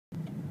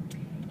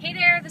Hey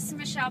there, this is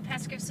Michelle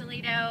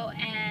Pesco-Solido,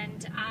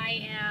 and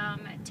I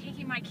am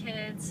taking my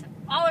kids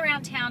all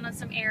around town on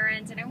some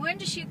errands, and I wanted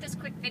to shoot this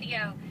quick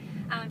video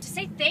to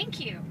say thank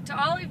you to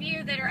all of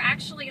you that are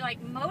actually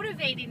like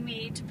motivating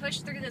me to push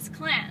through this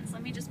cleanse.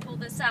 Let me just pull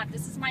this up.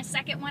 This is my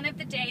second one of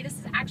the day. This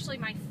is actually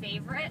my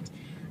favorite.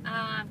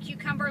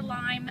 Cucumber,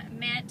 lime,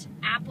 mint,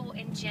 apple,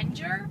 and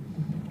ginger.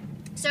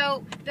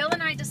 So Bill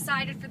and I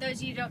decided, for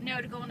those of you who don't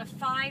know, to go on a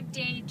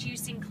 5-day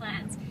juicing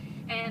cleanse.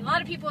 And a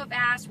lot of people have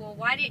asked, well,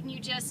 why didn't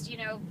you just,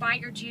 buy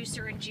your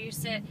juicer and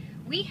juice it?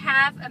 We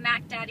have a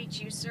Mac Daddy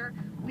juicer.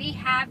 We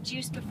have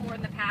juiced before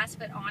in the past,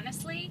 but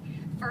honestly,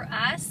 for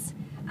us,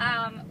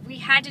 we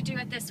had to do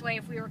it this way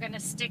if we were going to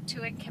stick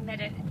to it,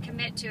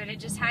 commit to it. It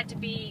just had to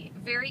be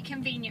very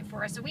convenient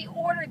for us. So we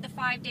ordered the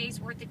 5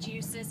 days worth of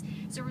juices.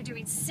 So we're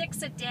doing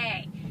 6 a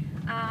day.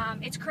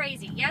 It's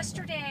crazy.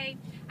 Yesterday,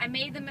 I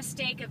made the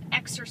mistake of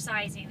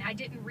exercising. I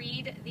didn't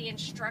read the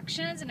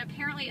instructions, and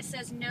apparently it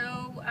says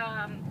no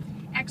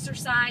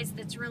exercise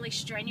that's really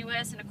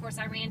strenuous, and of course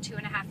I ran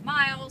 2.5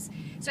 miles.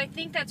 So I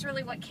think that's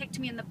really what kicked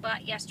me in the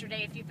butt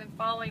yesterday, if you've been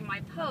following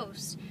my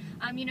posts.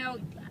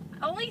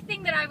 Only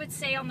thing that I would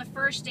say on the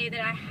first day that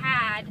I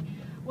had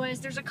was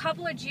there's a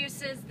couple of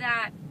juices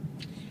that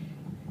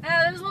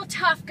it was a little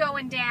tough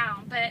going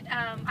down, but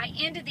I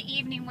ended the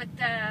evening with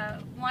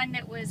the one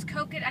that was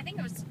coconut. I think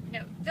it was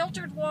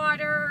filtered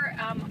water,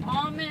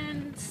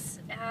 almonds,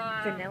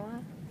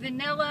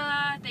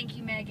 vanilla, thank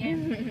you,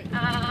 Megan,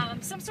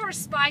 some sort of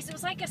spice. It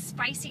was like a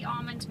spicy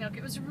almond milk.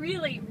 It was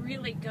really,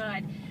 really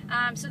good.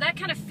 So that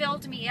kind of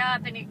filled me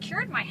up, and it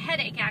cured my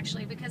headache,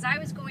 actually, because I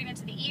was going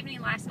into the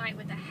evening last night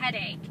with a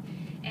headache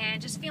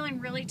and just feeling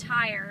really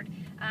tired,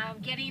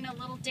 getting a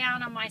little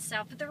down on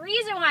myself. But the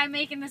reason why I'm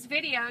making this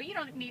video, you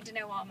don't need to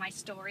know all my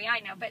story, I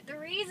know, but the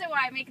reason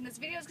why I'm making this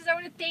video is because I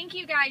want to thank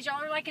you guys.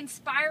 Y'all are like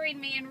inspiring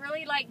me and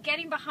really like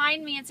getting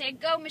behind me and saying,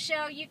 go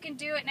Michelle, you can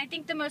do it. And I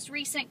think the most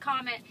recent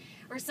comment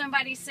where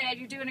somebody said,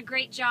 you're doing a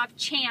great job,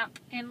 champ,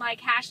 and like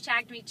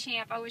hashtagged me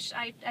champ. I wish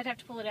I'd have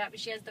to pull it up, but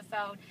she has the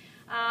phone.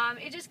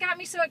 It just got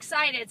me so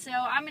excited. So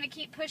I'm going to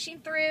keep pushing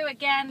through.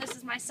 Again, this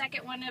is my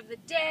second one of the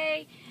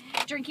day.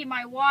 Drinking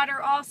my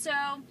water also.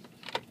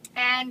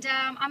 And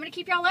I'm going to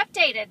keep y'all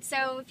updated.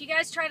 So if you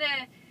guys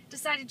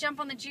decide to jump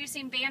on the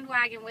juicing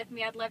bandwagon with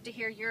me, I'd love to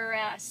hear your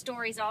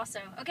stories also.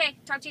 Okay,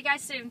 talk to you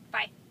guys soon.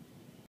 Bye.